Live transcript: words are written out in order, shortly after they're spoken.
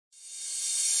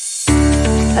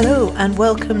Hello and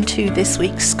welcome to this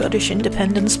week's Scottish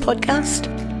Independence podcast.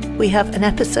 We have an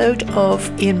episode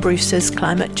of Ian Bruce's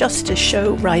climate justice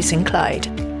show, Rising Clyde.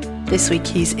 This week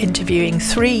he's interviewing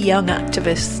 3 young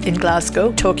activists in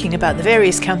Glasgow, talking about the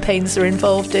various campaigns they're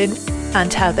involved in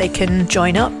and how they can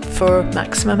join up for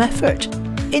maximum effort.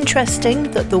 Interesting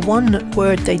that the one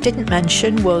word they didn't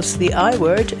mention was the I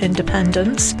word,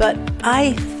 independence, but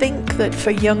I think that for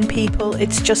young people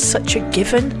it's just such a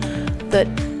given that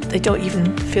they don't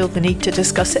even feel the need to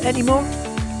discuss it anymore.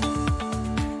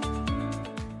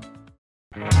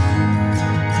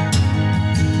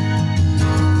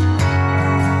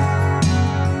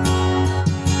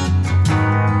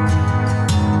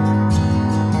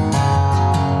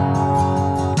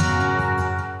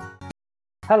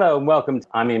 Hello and welcome.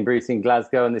 I'm Ian Bruce in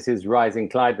Glasgow and this is Rising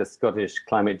Clyde, the Scottish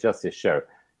Climate Justice Show.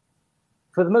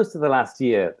 For most of the last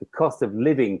year, the cost of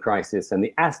living crisis and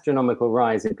the astronomical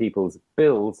rise in people's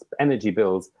bills, energy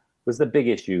bills, was the big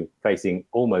issue facing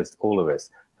almost all of us.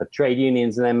 For trade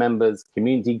unions and their members,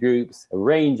 community groups, a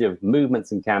range of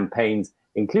movements and campaigns,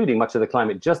 including much of the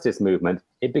climate justice movement,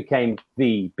 it became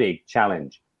the big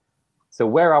challenge. So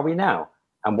where are we now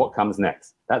and what comes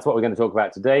next? That's what we're going to talk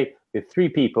about today with 3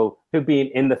 people who've been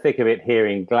in the thick of it here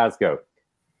in Glasgow.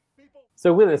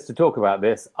 So with us to talk about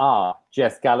this are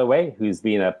Jess Galloway, who's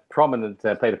been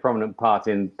played a prominent part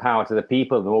in Power to the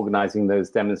People and organising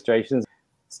those demonstrations.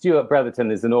 Stuart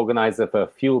Bretherton is an organiser for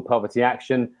Fuel Poverty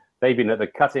Action. They've been at the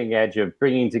cutting edge of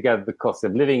bringing together the cost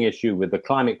of living issue with the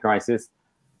climate crisis.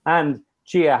 And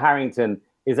Chia Harrington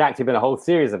is active in a whole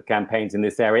series of campaigns in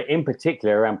this area, in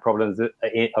particular around problems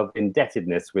of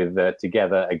indebtedness with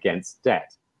Together Against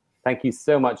Debt. Thank you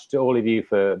so much to all of you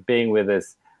for being with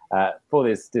us for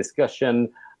this discussion.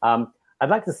 I'd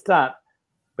like to start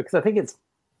because I think it's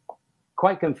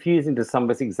quite confusing to some of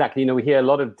us exactly. We hear a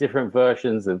lot of different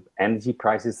versions of energy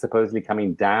prices supposedly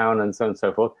coming down and so on and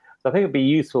so forth. So I think it'd be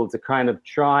useful to kind of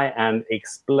try and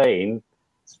explain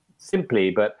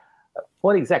simply, but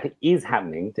what exactly is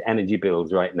happening to energy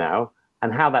bills right now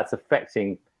and how that's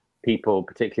affecting people,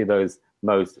 particularly those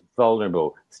most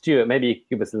vulnerable. Stuart, maybe you could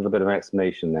give us a little bit of an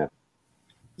explanation there.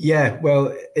 Yeah,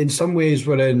 well, in some ways,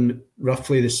 we're in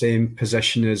roughly the same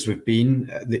position as we've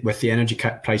been with the energy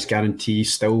price guarantee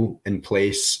still in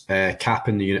place,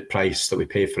 capping the unit price that we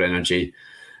pay for energy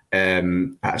at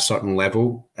a certain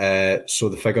level. So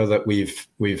the figure that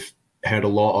we've heard a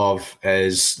lot of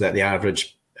is that the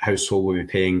average household will be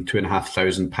paying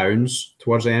 £2,500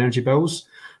 towards the energy bills.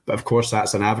 But of course,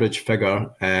 that's an average figure.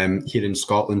 Here in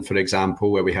Scotland, for example,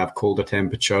 where we have colder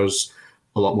temperatures,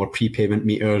 a lot more prepayment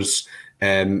meters,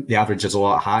 the average is a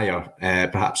lot higher,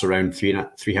 perhaps around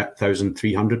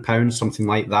 £3,300, something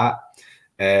like that.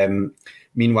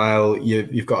 Meanwhile,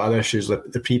 you've got other issues like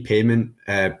the prepayment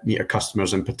meter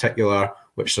customers in particular,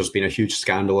 which there's been a huge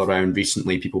scandal around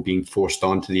recently, people being forced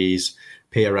onto these,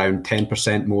 pay around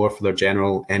 10% more for their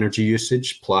general energy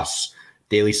usage, plus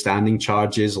daily standing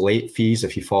charges, late fees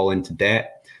if you fall into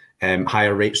debt,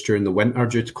 higher rates during the winter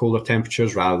due to colder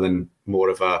temperatures rather than more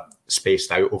of a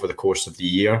spaced out over the course of the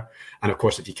year. And of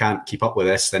course, if you can't keep up with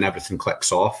this, then everything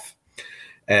clicks off.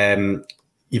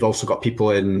 You've also got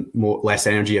people in less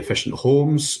energy efficient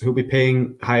homes who'll be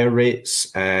paying higher rates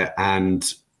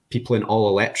and people in all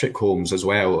electric homes as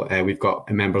well. We've got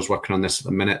members working on this at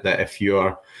the minute that if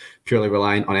you're purely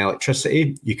reliant on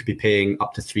electricity, you could be paying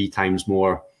up to 3 times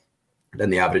more than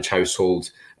the average household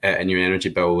in your energy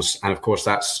bills. And of course,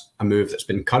 that's a move that's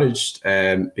been encouraged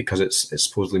because it's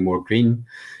supposedly more green.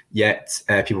 Yet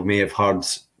people may have heard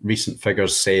recent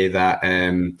figures say that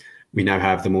we now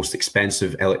have the most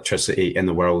expensive electricity in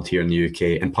the world here in the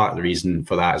UK. And part of the reason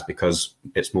for that is because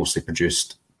it's mostly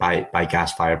produced by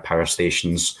gas-fired power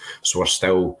stations. So we're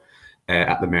still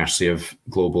at the mercy of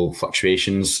global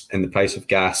fluctuations in the price of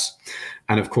gas.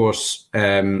 And of course,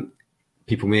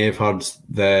 people may have heard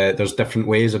there's different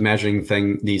ways of measuring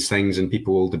these things and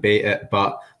people will debate it,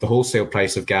 but the wholesale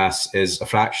price of gas is a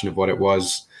fraction of what it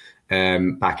was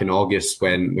back in August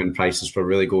when prices were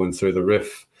really going through the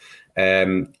roof.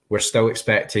 We're still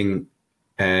expecting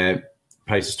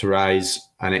prices to rise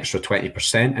an extra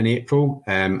 20% in April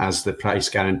as the price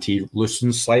guarantee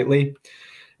loosens slightly.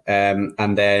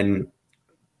 And then,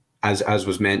 as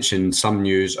was mentioned, some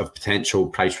news of potential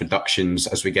price reductions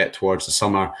as we get towards the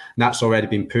summer. And that's already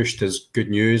been pushed as good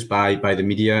news by the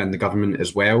media and the government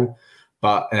as well.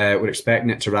 But we're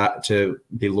expecting it to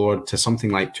be lowered to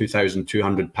something like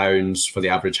 £2,200 for the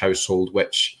average household,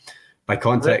 which by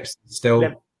context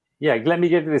still... Let me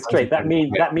get this straight. That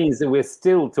means that we're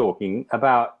still talking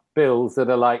about bills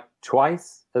that are like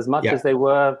twice as much as they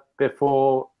were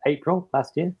before April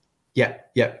last year? Yeah.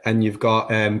 And you've got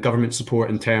government support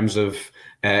in terms of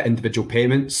individual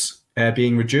payments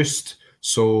being reduced.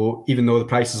 So even though the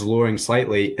prices are lowering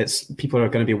slightly, people are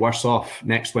going to be worse off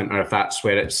next winter if that's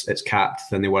where it's capped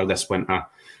than they were this winter.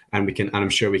 And I'm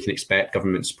sure we can expect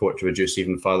government support to reduce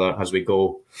even further as we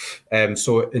go.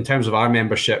 So in terms of our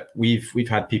membership, we've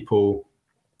had people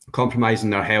compromising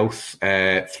their health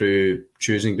through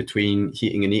choosing between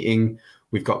heating and eating.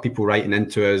 We've got people writing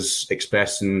into us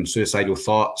expressing suicidal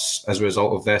thoughts as a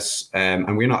result of this,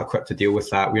 and we're not equipped to deal with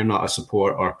that. We're not a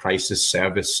support or crisis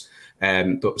service.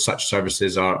 Such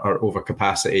services are over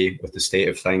capacity with the state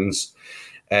of things.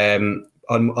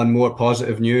 On more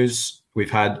positive news,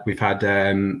 we've had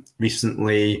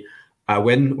recently a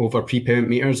win over prepayment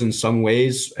meters in some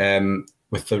ways,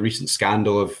 with the recent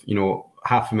scandal of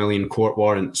 500,000 court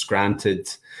warrants granted,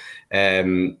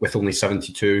 with only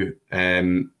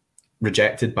 72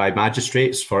 rejected by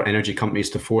magistrates for energy companies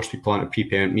to force people onto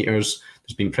prepayment meters.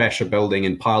 There's been pressure building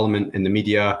in Parliament, in the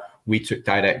media. We took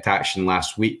direct action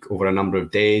last week over a number of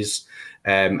days,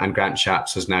 and Grant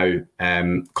Shapps has now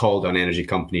called on energy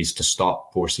companies to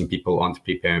stop forcing people onto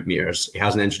prepayment meters. He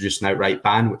hasn't introduced an outright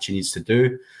ban, which he needs to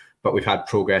do, but we've had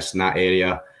progress in that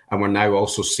area. And we're now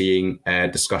also seeing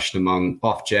discussion among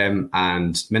Ofgem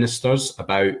and ministers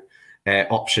about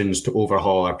options to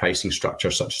overhaul our pricing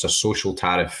structure, such as a social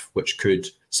tariff, which could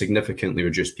significantly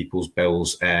reduce people's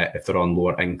bills if they're on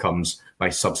lower incomes by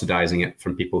subsidising it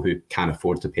from people who can't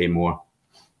afford to pay more.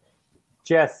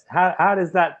 Jess, how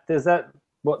does that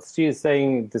what Stu's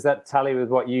saying, does that tally with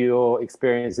what your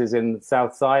experience is in the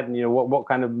South Side? And what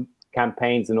kind of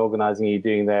campaigns and organising are you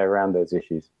doing there around those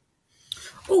issues?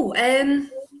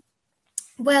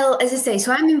 Well, as I say,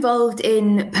 so I'm involved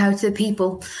in Power to the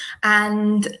People,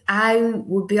 and I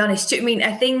would be honest,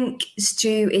 I think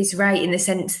Stu is right in the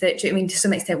sense that, to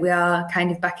some extent we are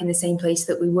kind of back in the same place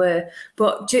that we were.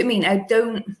 But I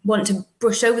don't want to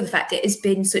brush over the fact it has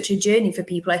been such a journey for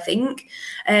people, I think.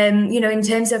 In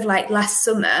terms of like last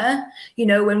summer,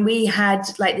 when we had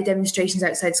like the demonstrations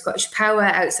outside Scottish Power,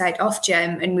 outside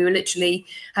Ofgem, and we were literally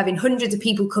having hundreds of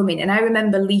people come in. And I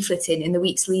remember leafleting in the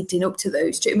weeks leading up to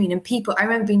those, and people, I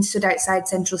remember being stood outside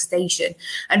Central Station.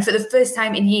 And for the first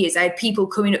time in years, I had people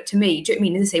coming up to me. As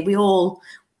I say,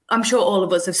 I'm sure all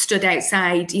of us have stood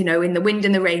outside, in the wind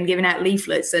and the rain, giving out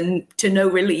leaflets and to no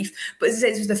relief. But as I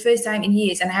said, it was the first time in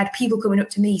years. And I had people coming up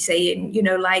to me saying,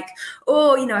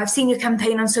 I've seen your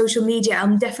campaign on social media.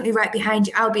 I'm definitely right behind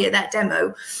you. I'll be at that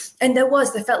demo. And there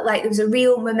felt like there was a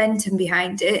real momentum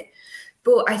behind it.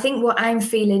 But I think what I'm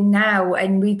feeling now,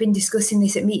 and we've been discussing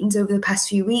this at meetings over the past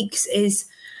few weeks, is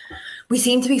we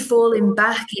seem to be falling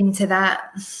back into that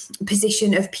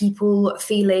position of people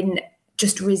feeling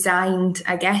just resigned,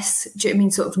 I guess.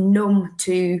 Sort of numb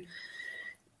to,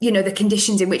 the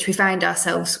conditions in which we find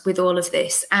ourselves with all of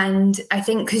this. And I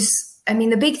think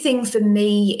the big thing for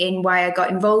me in why I got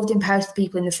involved in Power to the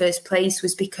People in the first place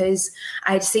was because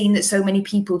I'd seen that so many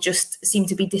people just seem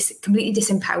to be completely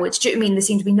disempowered. There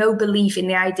seemed to be no belief in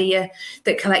the idea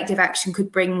that collective action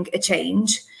could bring a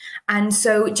change. And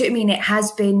so, it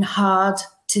has been hard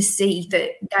to see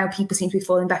that now people seem to be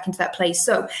falling back into that place.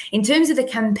 So in terms of the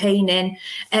campaigning,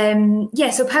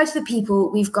 so Power to the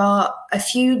People, we've got a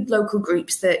few local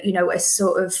groups that, are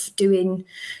sort of doing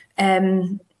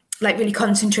really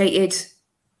concentrated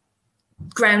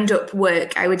ground up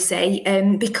work, I would say,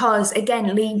 because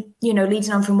again,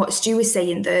 leading on from what Stu was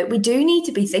saying, that we do need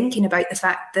to be thinking about the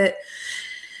fact that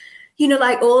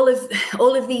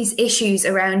all of these issues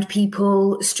around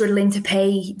people struggling to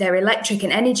pay their electric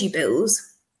and energy bills,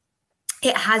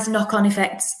 it has knock-on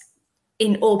effects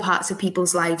in all parts of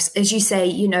people's lives. As you say,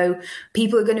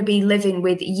 people are going to be living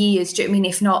with years,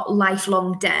 if not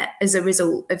lifelong debt as a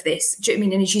result of this.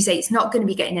 And as you say, it's not going to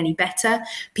be getting any better.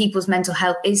 People's mental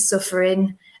health is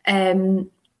suffering.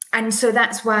 And so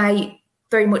that's why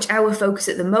very much our focus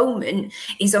at the moment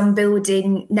is on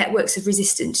building networks of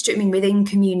resistance, within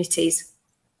communities.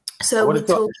 So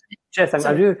Jess, I'm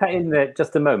going to cut in there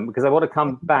just a moment because I want to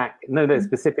come back,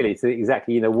 specifically to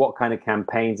exactly, what kind of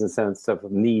campaigns and so on stuff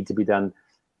need to be done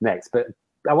next. But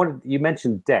you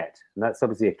mentioned debt, and that's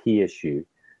obviously a key issue.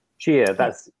 Chia,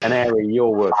 that's an area you're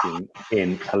working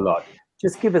in a lot.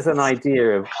 Just give us an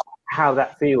idea of how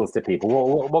that feels to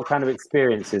people. What kind of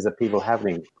experiences are people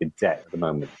having with debt at the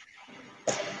moment?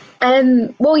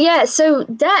 So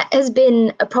debt has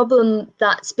been a problem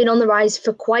that's been on the rise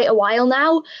for quite a while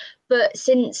now, but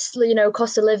since,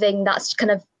 cost of living, that's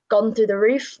kind of gone through the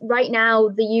roof. Right now,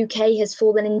 the UK has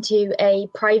fallen into a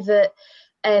private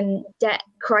debt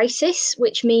crisis,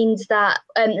 which means that,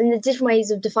 and there's different ways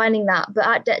of defining that, but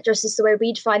at Debt Justice, the way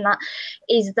we define that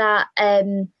is that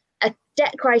a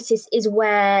debt crisis is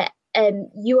where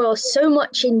you are so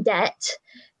much in debt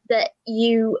that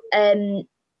you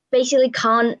basically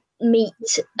can't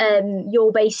meet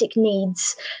your basic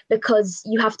needs because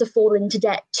you have to fall into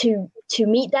debt to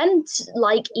meet them,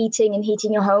 like eating and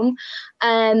heating your home.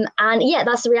 And yeah,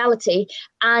 that's the reality.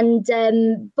 And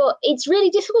but it's really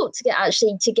difficult to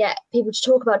get people to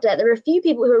talk about debt. There are a few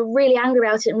people who are really angry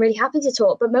about it and really happy to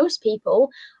talk, but most people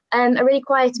are really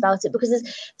quiet about it because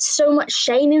there's so much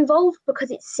shame involved,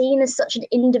 because it's seen as such an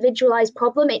individualized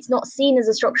problem. It's not seen as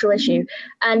a structural issue.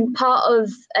 And part of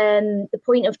the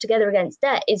point of Together Against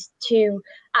Debt is to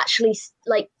actually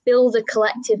like build a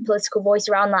collective political voice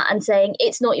around that and saying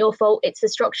it's not your fault, it's the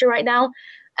structure right now,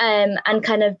 and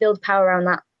kind of build power around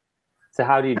that. So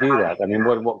how do you do that? I mean,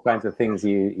 what kinds of things are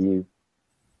you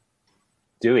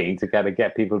doing to kind of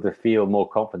get people to feel more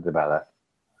confident about that?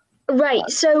 Right.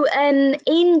 So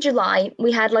in July,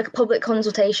 we had like a public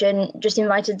consultation, just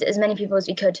invited as many people as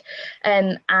we could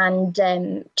and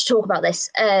to talk about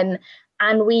this. And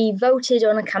we voted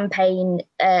on a campaign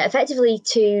effectively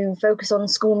to focus on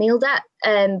school meal debt,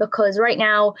 because right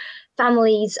now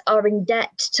families are in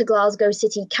debt to Glasgow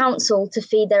City Council to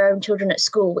feed their own children at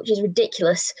school, which is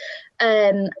ridiculous.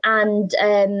 And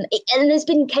there's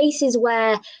been cases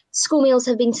where school meals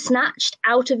have been snatched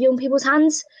out of young people's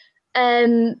hands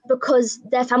because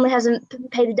their family hasn't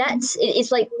paid the debts. It's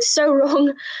like so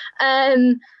wrong.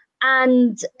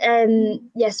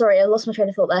 Yeah, sorry, I lost my train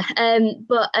of thought there.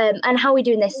 And how are we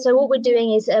doing this? So what we're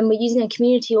doing is we're using a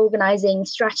community organising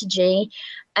strategy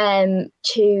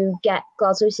to get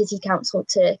Glasgow City Council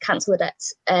to cancel the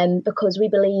debts, because we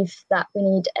believe that we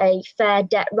need a fair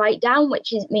debt write-down,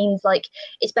 which means like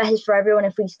it's better for everyone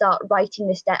if we start writing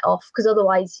this debt off, because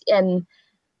otherwise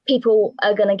people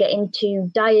are going to get into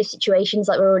dire situations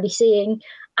like we're already seeing.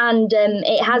 And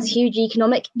it has huge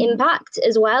economic impact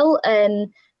as well for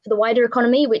the wider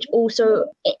economy, which also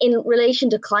in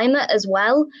relation to climate as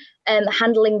well,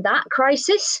 handling that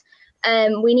crisis.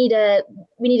 We need a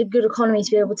good economy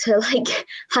to be able to like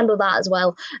handle that as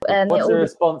well. What's the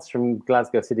response from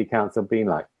Glasgow City Council been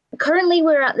like? Currently,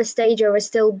 we're at the stage where we're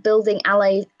still building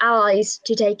allies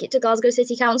to take it to Glasgow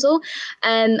City Council.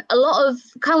 A lot of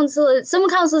some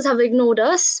councillors have ignored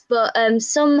us, but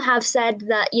some have said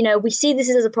that, you know, we see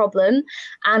this as a problem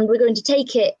and we're going to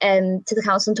take it to the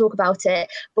council and talk about it.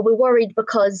 But we're worried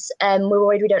because we're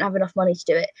worried we don't have enough money to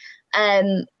do it.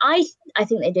 I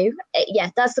think they do. Yeah,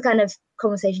 that's the kind of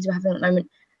conversations we're having at the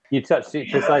moment. You touched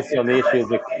precisely on the issue of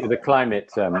the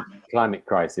climate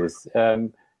crisis.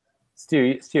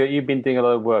 Stuart, you've been doing a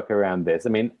lot of work around this. I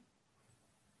mean,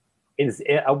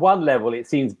 at one level, it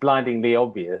seems blindingly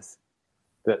obvious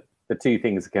that the two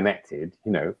things are connected,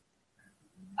 you know,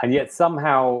 and yet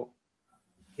somehow,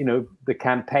 you know, the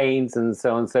campaigns and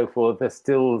so on and so forth are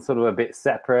still sort of a bit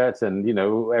separate, and, you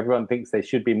know, everyone thinks they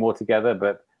should be more together,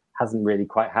 but hasn't really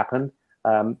quite happened.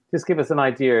 Just give us an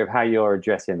idea of how you're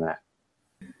addressing that.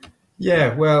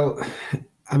 Yeah, well,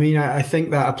 I mean, I think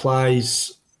that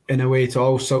applies in a way to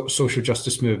all social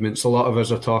justice movements. A lot of us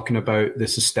are talking about the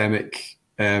systemic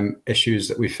issues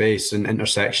that we face and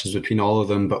intersections between all of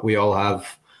them, but we all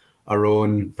have our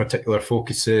own particular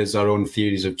focuses, our own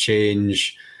theories of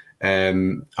change,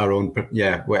 our own,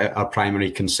 our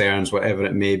primary concerns, whatever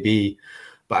it may be.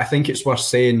 But I think it's worth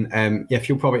saying,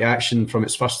 Fuel Poverty Action from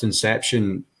its first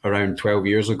inception around 12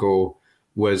 years ago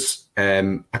was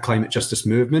a climate justice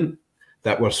movement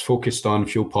that was focused on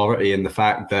fuel poverty and the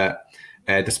fact that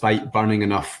despite burning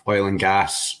enough oil and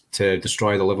gas to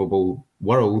destroy the livable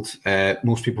world,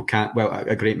 most people can't, well,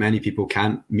 a great many people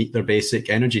can't meet their basic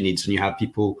energy needs. And you have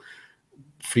people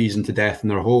freezing to death in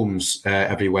their homes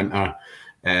every winter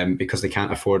because they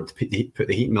can't afford to put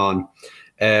the heating on.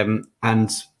 And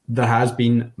there has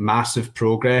been massive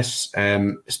progress.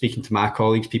 Speaking to my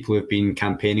colleagues, people who have been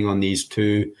campaigning on these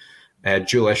two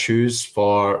dual issues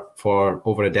for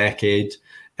over a decade.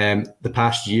 The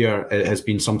past year has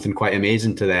been something quite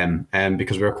amazing to them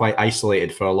because we were quite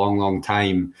isolated for a long, long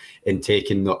time in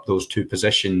taking up those two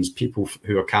positions. People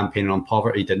who are campaigning on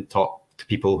poverty didn't talk to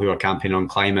people who are campaigning on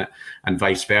climate and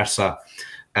vice versa.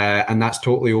 And that's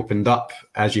totally opened up.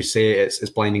 As you say, it's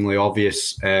blindingly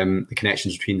obvious, the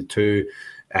connections between the two.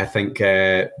 I think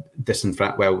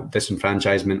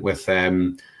disenfranchisement with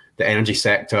the energy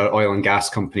sector, oil and gas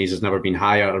companies has never been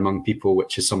higher among people,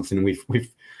 which is something we've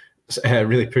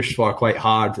really pushed for quite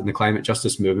hard in the climate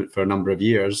justice movement for a number of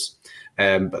years.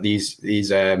 But these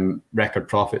record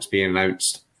profits being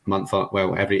announced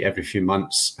every few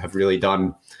months have really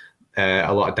done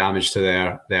a lot of damage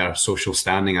to their social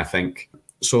standing, I think.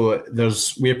 So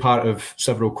we're part of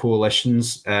several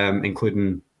coalitions,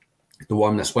 including the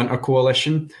Warm This Winter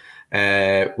Coalition,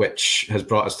 which has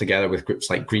brought us together with groups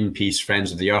like Greenpeace,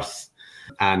 Friends of the Earth,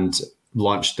 and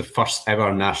launched the first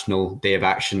ever National Day of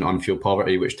Action on Fuel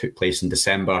Poverty, which took place in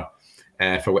December,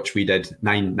 for which we did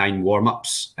nine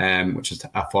warm-ups, which is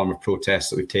a form of protest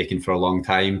that we've taken for a long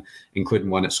time, including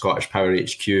one at Scottish Power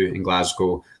HQ in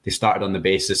Glasgow. They started on the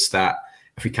basis that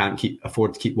if we can't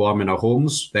afford to keep warm in our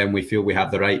homes, then we feel we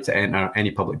have the right to enter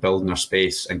any public building or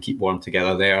space and keep warm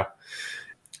together there.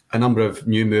 A number of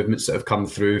new movements that have come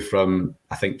through, from,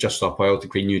 I think, Just Stop Oil to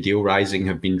Green New Deal Rising,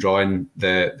 have been drawing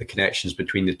the connections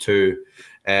between the two.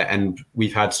 And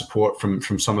we've had support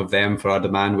from some of them for our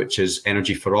demand, which is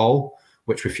Energy for All,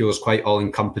 which we feel is quite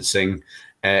all-encompassing.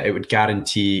 It would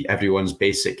guarantee everyone's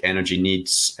basic energy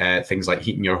needs, things like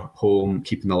heating your home,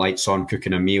 keeping the lights on,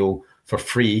 cooking a meal for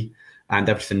free, and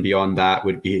everything beyond that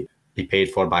would be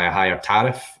paid for by a higher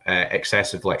tariff.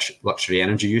 Excessive luxury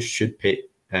energy use should pay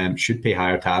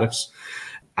higher tariffs.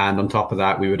 And on top of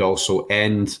that, we would also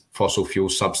end fossil fuel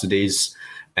subsidies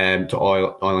to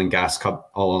oil and gas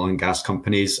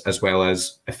companies, as well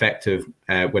as effective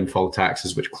windfall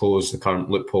taxes, which close the current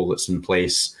loophole that's in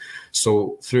place.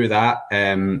 So through that,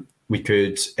 we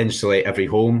could insulate every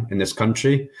home in this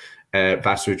country,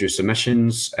 vastly reduce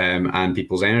emissions and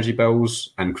people's energy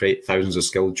bills, and create thousands of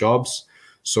skilled jobs.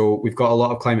 So we've got a lot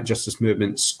of climate justice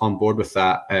movements on board with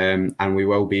that, and we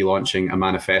will be launching a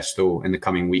manifesto in the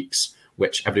coming weeks,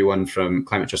 which everyone from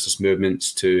climate justice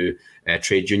movements to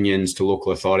trade unions to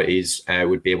local authorities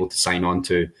would be able to sign on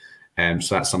to.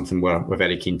 So that's something we're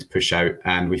very keen to push out,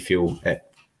 and we feel it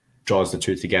draws the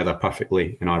two together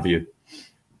perfectly in our view.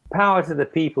 Power to the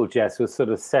People, Jess, was sort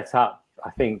of set up, I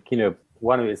think,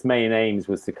 one of its main aims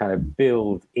was to kind of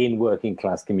build in working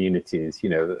class communities,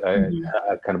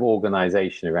 a kind of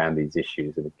organization around these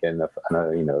issues and again,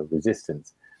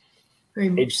 resistance.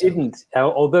 It didn't,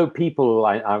 although people,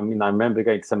 I remember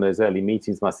going to some of those early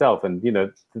meetings myself, and,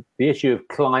 the issue of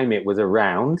climate was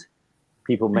around,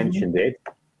 people mentioned it,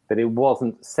 but it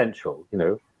wasn't central,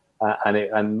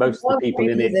 and most of the people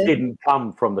in it didn't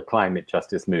come from the climate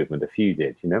justice movement. A few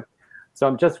did, So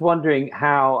I'm just wondering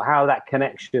how that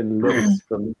connection looks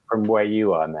from where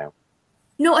you are now.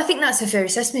 No, I think that's a fair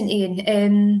assessment,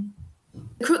 Ian.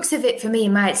 The crux of it for me,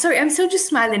 sorry, I'm still just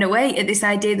smiling away at this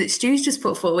idea that Stu's just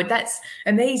put forward. That's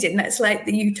amazing. That's like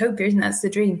the utopia, and that's the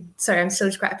dream. Sorry, I'm still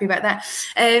just quite happy about that.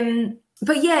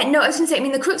 But yeah, no, I was going to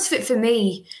say, the crux of it for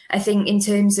me, I think, in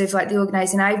terms of like the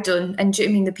organising I've done, and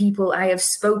the people I have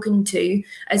spoken to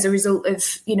as a result of,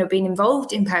 being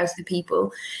involved in Power to the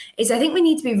People, is I think we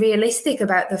need to be realistic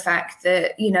about the fact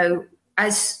that,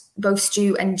 as both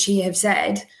Stu and Chia have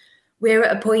said, we're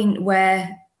at a point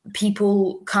where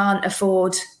people can't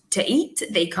afford to eat.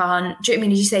 They can't, as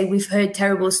you say, we've heard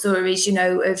terrible stories,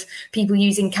 of people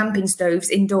using camping stoves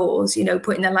indoors,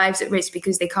 putting their lives at risk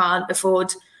because they can't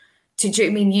afford to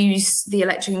use the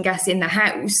electric and gas in the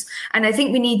house. And I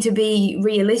think we need to be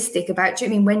realistic about,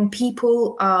 when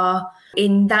people are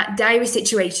in that dire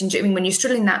situation, when you're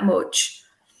struggling that much,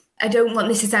 I don't want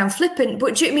this to sound flippant,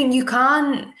 but you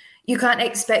can't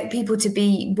expect people to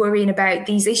be worrying about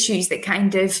these issues that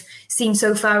kind of seem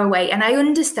so far away. And I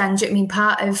understand,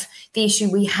 part of the issue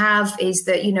we have is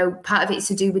that, part of it's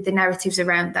to do with the narratives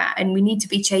around that. And we need to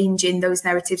be changing those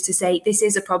narratives to say, this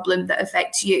is a problem that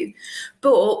affects you.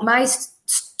 But my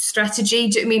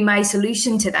strategy, my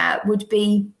solution to that would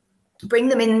be bring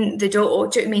them in the door,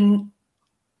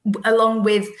 along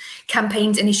with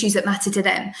campaigns and issues that matter to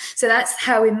them. So that's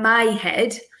how, in my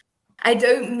head, I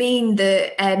don't mean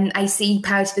that I see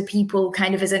Power to the People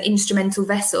kind of as an instrumental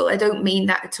vessel. I don't mean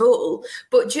that at all.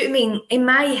 But in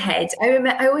my head,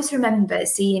 I always remember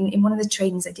seeing in one of the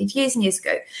trainings I did years and years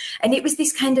ago, and it was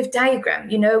this kind of diagram,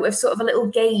 of sort of a little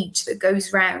gauge that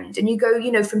goes round, and you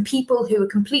go, from people who are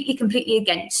completely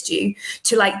against you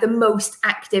to like the most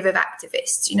active of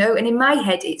activists, and in my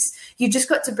head, it's, you just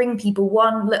got to bring people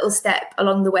one little step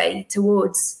along the way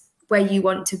towards where you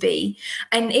want to be.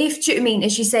 And if,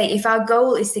 as you say, if our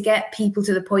goal is to get people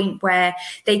to the point where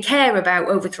they care about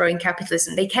overthrowing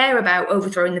capitalism, they care about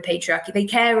overthrowing the patriarchy, they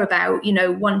care about,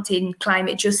 wanting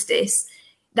climate justice,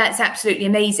 that's absolutely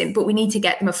amazing. But we need to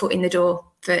get them a foot in the door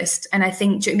first. And I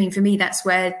think, for me, that's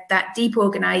where that deep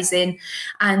organising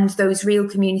and those real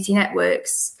community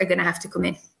networks are going to have to come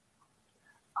in.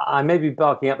 I may be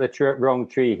barking up the wrong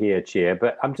tree here, Chia,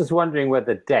 but I'm just wondering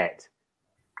whether debt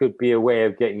could be a way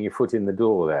of getting your foot in the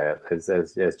door there,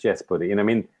 as Jess put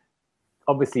it.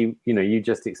 Obviously, you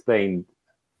just explained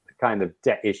the kind of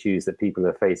debt issues that people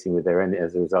are facing with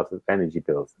as a result of energy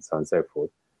bills and so on and so forth.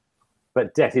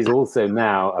 But debt is also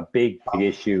now a big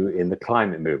issue in the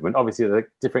climate movement. Obviously, there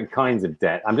are different kinds of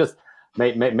debt. I'm just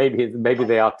maybe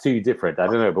they are too different. I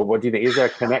don't know. But what do you think? Is there a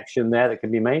connection there that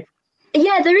can be made?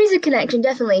 Yeah, there is a connection,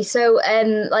 definitely. So,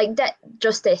 like debt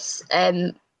justice,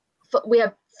 we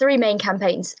have 3 main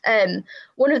campaigns.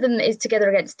 One of them is Together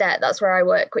Against Debt. That's where I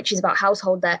work, which is about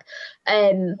household debt.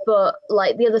 But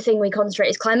like the other thing we concentrate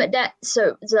is climate debt.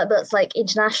 So that's like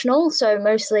international. So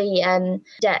mostly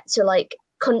debt. So like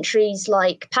countries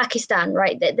like Pakistan,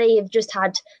 right? That they have just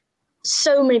had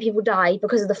so many people die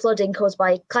because of the flooding caused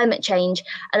by climate change,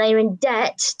 and they are in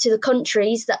debt to the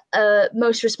countries that are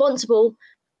most responsible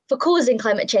for causing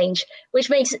climate change,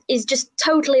 which is just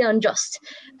totally unjust.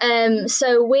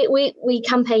 So we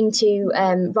campaign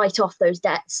to write off those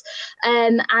debts.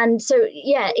 And so,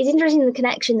 yeah, it's interesting the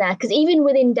connection there, because even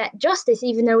within debt justice,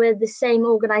 even though we're the same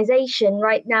organisation,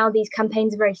 right now these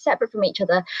campaigns are very separate from each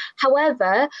other.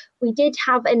 However, we did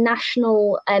have a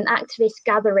national activist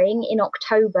gathering in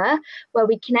October where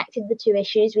we connected the 2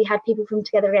 issues. We had people from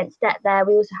Together Against Debt there.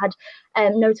 We also had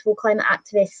notable climate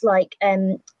activists like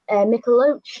Mikkel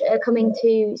Loach coming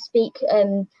to speak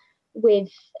with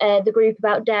the group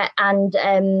about debt, and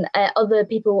other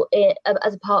people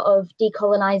as a part of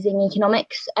decolonising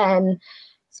economics,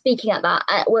 speaking at that,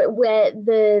 where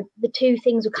the 2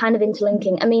 things were kind of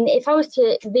interlinking. I mean, if I was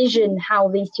to vision how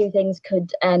these 2 things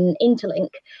could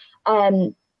interlink,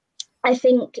 I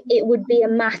think it would be a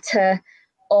matter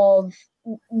of,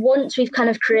 once we've kind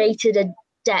of created a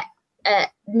debt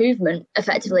movement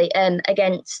effectively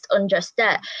against unjust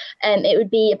debt, it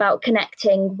would be about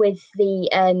connecting with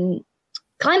the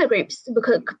climate groups,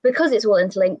 because it's all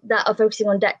interlinked, that are focusing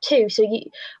on debt too. So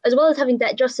as well as having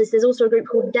debt justice, there's also a group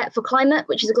called Debt for Climate,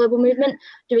 which is a global movement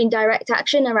doing direct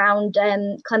action around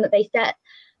climate-based debt,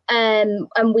 and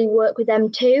we work with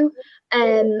them too.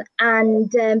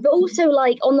 But also,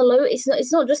 like, on the low,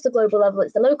 it's not just the global level,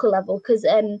 it's the local level, because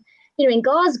in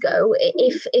Glasgow,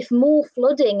 if more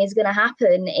flooding is going to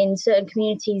happen in certain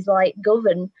communities like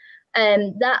Govan,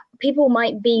 that people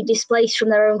might be displaced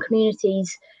from their own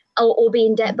communities or be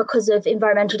in debt because of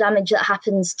environmental damage that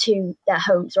happens to their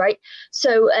homes, right?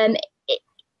 So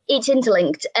it's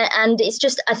interlinked, and it's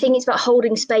just, I think it's about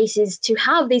holding spaces to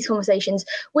have these conversations,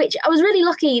 which I was really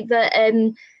lucky that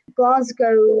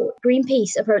Glasgow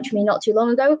Greenpeace approached me not too long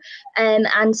ago,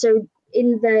 and so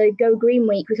in the Go Green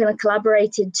Week, we kind of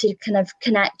collaborated to kind of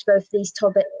connect both these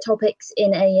topics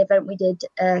in an event we did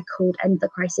called End the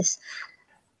Crisis.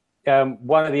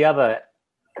 One of the other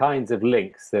kinds of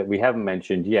links that we haven't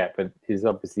mentioned yet, but is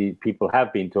obviously people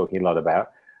have been talking a lot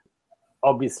about,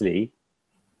 obviously,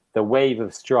 the wave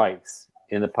of strikes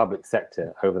in the public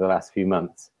sector over the last few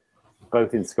months,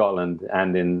 both in Scotland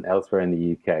and elsewhere in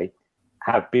the UK,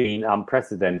 have been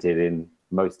unprecedented in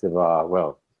most of our,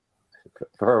 well,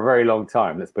 for a very long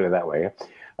time, let's put it that way,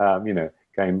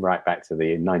 going right back to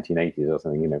the 1980s or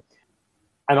something,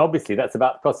 And obviously that's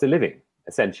about the cost of living,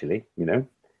 essentially,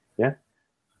 yeah.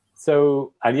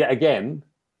 So, and yet again,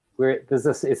 it's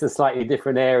a slightly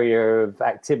different area of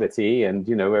activity, and,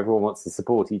 everyone wants to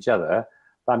support each other.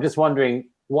 But I'm just wondering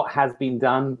what has been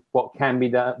done, what can be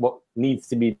done, what needs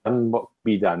to be done, what can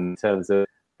be done in terms of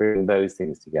bringing those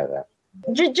things together.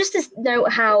 Just to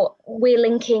note how we're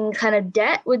linking kind of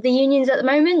debt with the unions at the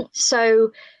moment.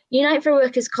 So Unite for a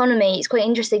Workers' Economy, it's quite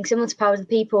interesting, similar to Power of the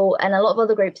People and a lot of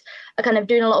other groups are kind of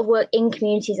doing a lot of work in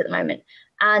communities at the moment.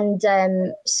 And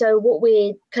so what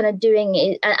we're kind of doing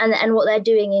is, and what they're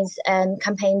doing is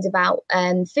campaigns about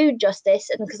food justice,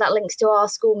 and because that links to our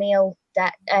school meal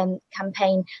debt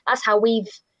campaign, that's how we've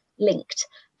linked.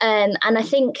 And I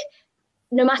think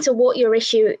no matter what your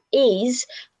issue is,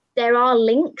 there are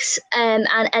links, and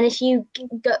if you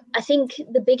go, I think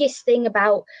the biggest thing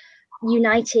about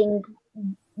uniting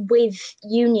with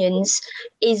unions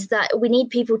is that we need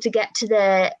people to get to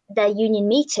their union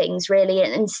meetings really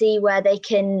and see where they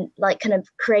can kind of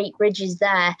create bridges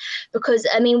there, because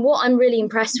I mean what I'm really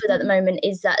impressed with at the moment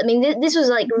is that this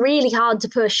was really hard to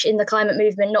push in the climate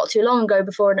movement not too long ago,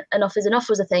 before enough is enough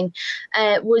was a thing,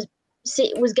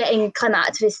 was getting climate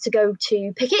activists to go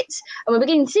to pickets, and we're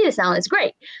beginning to see this now, and it's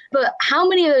great. But how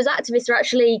many of those activists are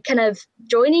actually kind of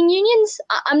joining unions?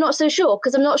 I'm not so sure,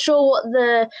 because I'm not sure what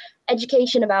the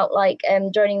education about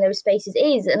joining those spaces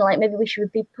is, and maybe we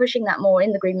should be pushing that more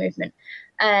in the green movement.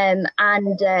 And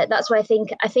that's why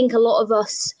I think a lot of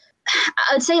us,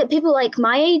 I'd say that people like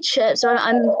my age, so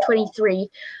I'm 23,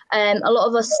 a lot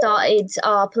of us started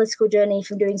our political journey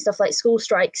from doing stuff like school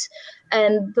strikes,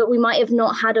 but we might have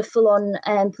not had a full-on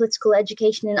political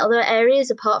education in other areas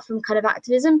apart from kind of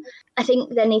activism. I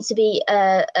think there needs to be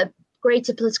a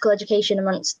greater political education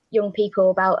amongst young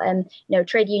people about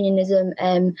trade unionism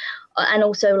and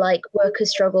also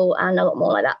workers' struggle and a lot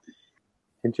more like that.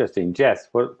 Interesting. Jess,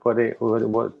 what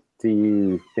do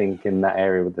you think in that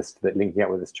area with this, linking up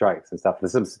with the strikes and stuff?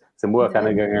 There's some work I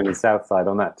know going on in the south side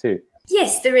on that too.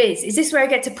 Yes, there is. Is this where I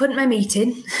get to punt my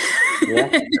meeting?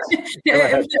 Yeah.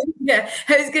 Yeah,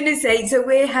 I was going to say, so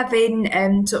we're having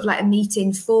sort of like a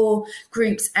meeting for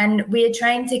groups, and we're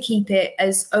trying to keep it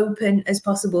as open as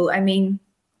possible. I mean,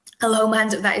 I'll hold my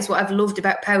hands up, that is what I've loved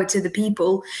about Power to the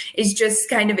People, is just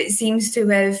kind of, it seems to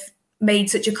have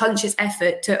made such a conscious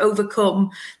effort to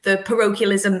overcome the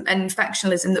parochialism and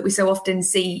factionalism that we so often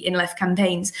see in left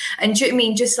campaigns. And do you know what I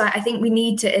mean? Just like, I think we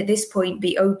need to, at this point,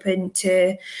 be open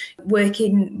to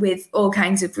working with all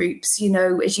kinds of groups. You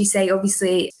know, as you say,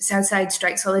 obviously, Southside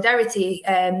Strike Solidarity,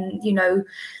 you know,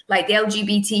 like the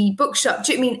LGBT bookshop.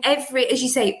 Do you know what I mean? As you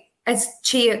say, as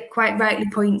Chia quite rightly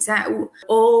points out,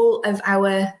 all of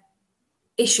our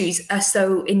issues are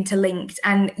so interlinked,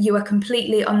 and you are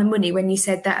completely on the money when you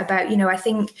said that about, you know, I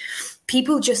think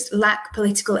people just lack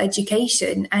political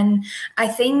education. And I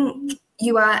think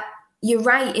you're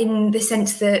right in the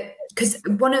sense that, because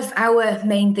one of our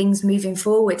main things moving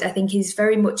forward, I think, is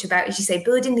very much about, as you say,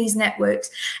 building these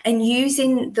networks and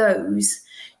using those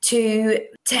to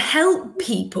help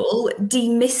people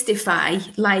demystify,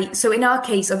 like, so in our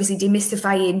case, obviously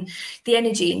demystifying the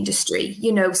energy industry,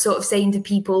 you know, sort of saying to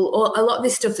people, or a lot of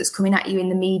this stuff that's coming at you in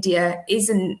the media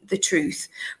isn't the truth.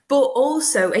 But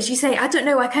also, as you say, I don't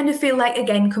know, I kind of feel like,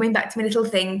 again, coming back to my little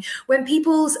thing, when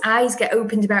people's eyes get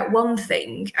opened about one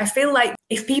thing, I feel like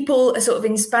if people are sort of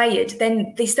inspired,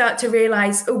 then they start to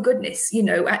realise, oh goodness, you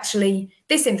know, actually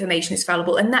this information is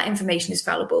fallible and that information is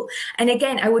fallible. And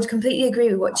again, I would completely agree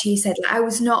with what she said. Like, I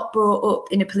was not brought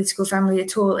up in a political family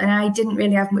at all, and I didn't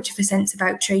really have much of a sense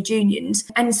about trade unions.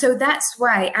 And so that's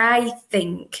why I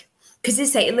think, because as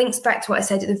I say, it links back to what I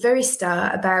said at the very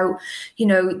start about, you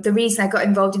know, the reason I got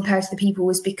involved in Power to the People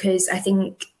was because I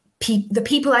think the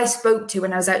people I spoke to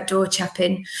when I was outdoor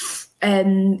chapping,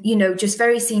 you know, just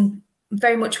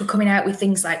very much were coming out with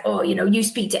things like, oh, you know, you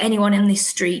speak to anyone in this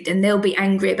street and they'll be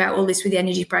angry about all this with the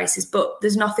energy prices, but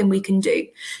there's nothing we can do.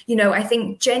 You know, I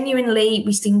think genuinely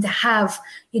we seem to have,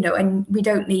 you know, and we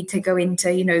don't need to go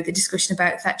into, you know, the discussion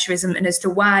about Thatcherism and as to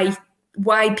why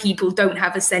people don't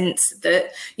have a sense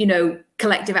that, you know,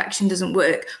 collective action doesn't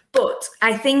work. But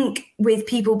I think with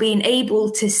people being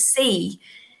able to see,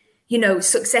 you know,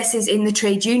 successes in the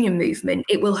trade union movement,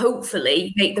 it will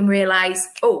hopefully make them realise,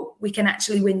 oh, we can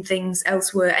actually win things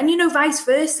elsewhere. And, you know, vice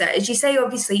versa. As you say,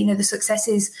 obviously, you know, the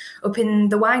successes up in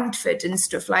the Windford and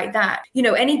stuff like that, you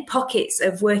know, any pockets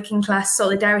of working class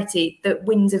solidarity that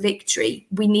wins a victory,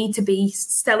 we need to be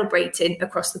celebrating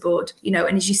across the board, you know,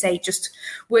 and as you say, just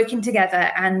working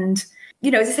together. And, you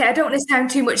know, as I say, I don't want to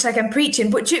sound too much like I'm preaching,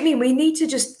 but do you know what I mean? We need to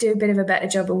just do a bit of a better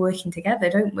job of working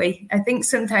together, don't we? I think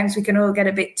sometimes we can all get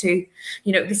a bit too,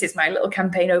 you know, this is my little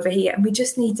campaign over here, and we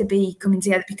just need to be coming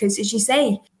together because, as you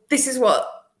say, this is what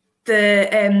the,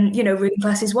 you know, ruling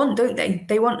classes want, don't they?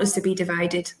 They want us to be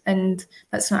divided, and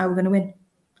that's not how we're going to win.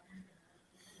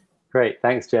 Great,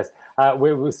 thanks, Jess.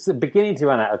 We're beginning to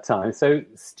run out of time. So,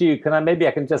 Stu,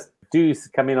 I can just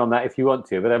come in on that if you want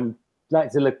to, but like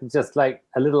to look just like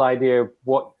a little idea of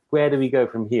where do we go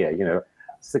from here? You know,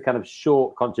 it's a kind of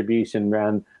short contribution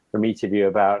round from each of you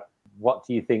about what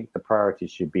do you think the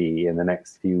priorities should be in the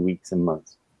next few weeks and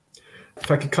months? If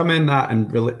I could come in that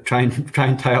and really try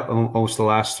and tie up almost the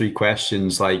last three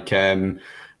questions, like I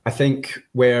think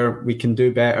where we can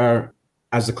do better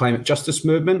as the climate justice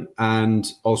movement,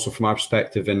 and also from our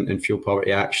perspective in fuel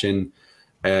poverty action,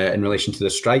 in relation to the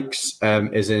strikes,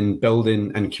 is in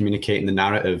building and communicating the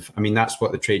narrative. I mean, that's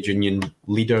what the trade union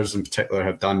leaders in particular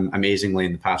have done amazingly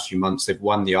in the past few months. They've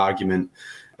won the argument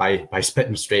by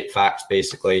spitting straight facts,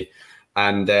 basically.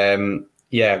 And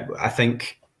I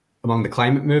think among the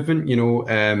climate movement, you know,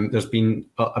 there's been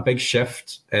a big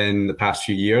shift in the past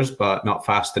few years, but not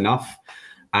fast enough.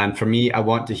 And for me, I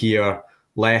want to hear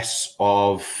less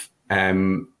of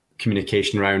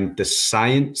communication around the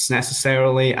science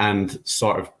necessarily, and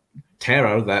sort of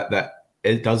terror that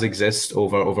it does exist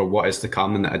over what is to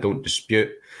come and that I don't dispute,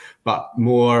 but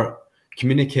more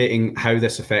communicating how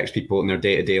this affects people in their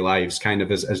day-to-day lives, kind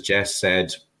of as Jess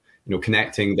said, you know,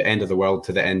 connecting the end of the world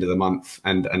to the end of the month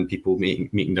and people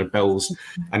meeting their bills,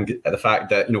 and the fact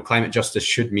that, you know, climate justice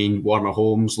should mean warmer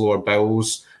homes, lower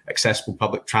bills, accessible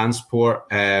public transport,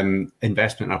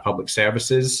 investment in our public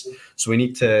services. So we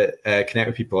need to connect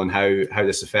with people on how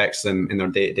this affects them in their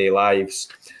day-to-day lives.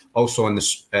 Also on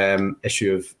this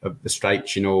issue of the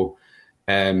strikes, you know,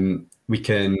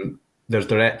 there's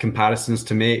direct comparisons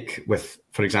to make with,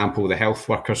 for example, the health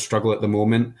workers struggle at the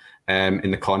moment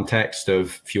in the context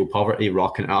of fuel poverty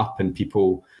rocking up and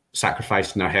people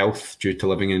sacrificing their health due to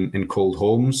living in cold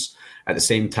homes. At the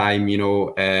same time, you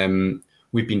know,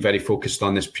 we've been very focused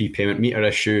on this prepayment meter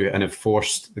issue and have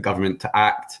forced the government to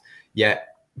act.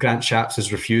 Yet Grant Shapps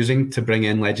is refusing to bring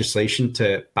in legislation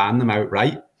to ban them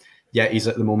outright. Yet he's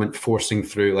at the moment forcing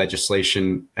through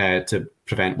legislation to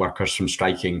prevent workers from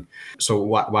striking. So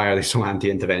why are they so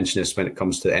anti-interventionist when it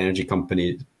comes to the energy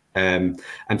companies? And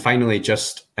finally,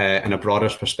 just in a broader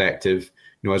perspective,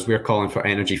 as we're calling for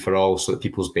energy for all so that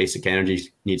people's basic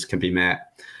energy needs can be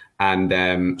met,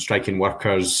 and striking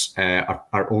workers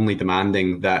are only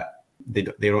demanding that they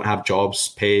don't have jobs,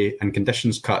 pay and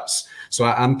conditions cuts. So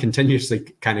I'm continuously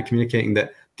kind of communicating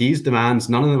that these demands,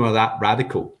 none of them are that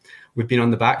radical. We've been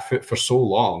on the back foot for so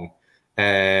long,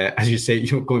 as you say,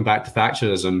 going back to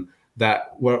Thatcherism,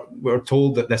 that we're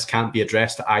told that this can't be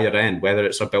addressed at either end, whether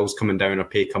it's our bills coming down or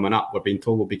pay coming up. We're being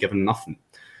told we'll be given nothing.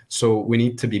 So we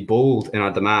need to be bold in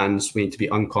our demands. We need to be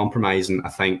uncompromising, I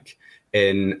think,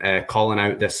 in calling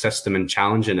out this system and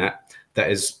challenging it that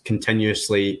is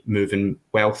continuously moving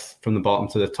wealth from the bottom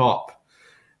to the top.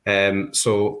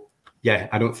 So, yeah,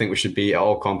 I don't think we should be at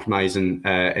all compromising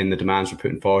in the demands we're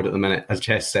putting forward at the minute. As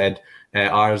Jess said,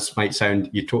 ours might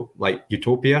sound like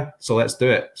utopia, so let's do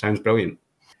it. Sounds brilliant.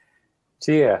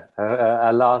 Gia,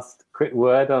 a last quick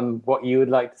word on what you would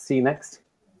like to see next?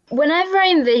 Whenever I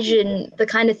envision the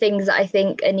kind of things that I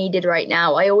think are needed right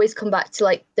now, I always come back to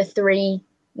like the three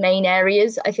main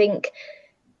areas. I think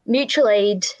mutual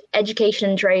aid, education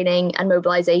and training, and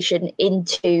mobilisation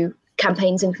into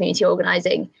campaigns and community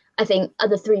organising, I think, are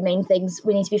the three main things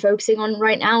we need to be focusing on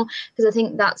right now, because I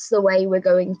think that's the way we're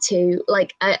going to,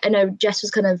 like, I know Jess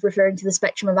was kind of referring to the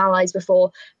spectrum of allies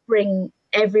before, bring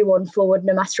everyone forward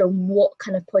no matter what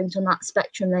kind of point on that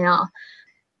spectrum they are.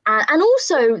 And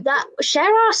also that share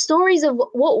our stories of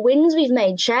what wins we've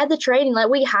made, share the training. Like,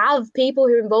 we have people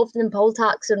who are involved in poll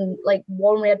tax, and like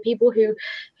we had people who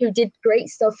did great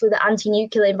stuff with the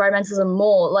anti-nuclear environmentalism and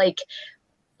more. Like,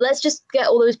 let's just get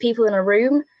all those people in a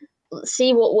room,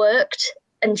 see what worked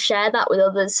and share that with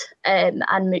others, and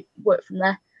work from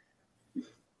there.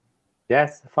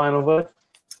 Yes, final word?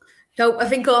 Nope, I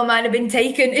think all mine have been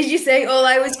taken. As you say, all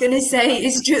I was going to say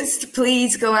is just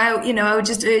please go out. I would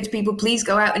just urge people, please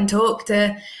go out and talk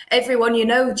to everyone you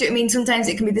know. Do you know what I mean? Sometimes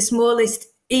it can be the smallest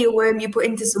earworm you put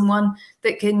into someone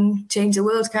that can change the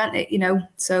world, can't it?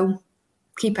 So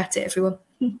keep at it, everyone.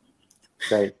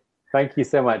 Great. Thank you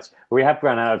so much. We have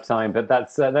run out of time, but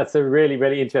that's a really,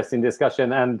 really interesting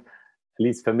discussion, and at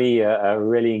least for me, a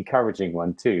really encouraging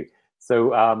one too.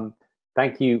 So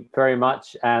thank you very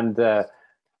much. And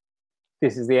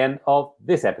this is the end of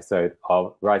this episode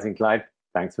of Rising Clyde.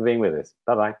 Thanks for being with us.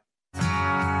 Bye-bye.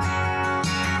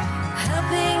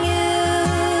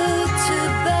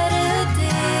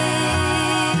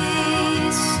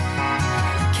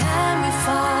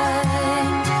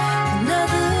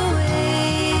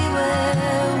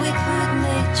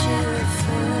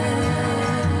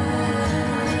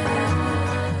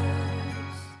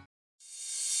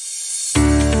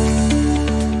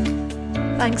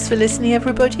 Thanks for listening,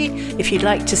 everybody. If you'd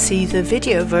like to see the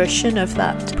video version of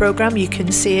that programme, you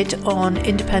can see it on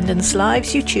Independence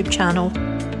Live's YouTube channel.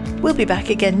 We'll be back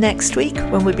again next week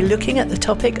when we'll be looking at the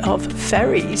topic of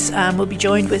ferries, and we'll be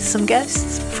joined with some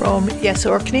guests from Yes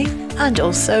Orkney and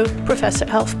also Professor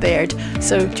Alf Baird.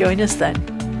 So join us then.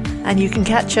 And you can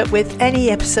catch up with any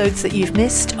episodes that you've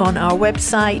missed on our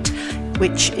website,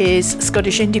 which is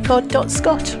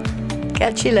scottishindiepod.scot.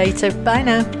 Catch you later. Bye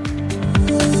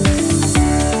now.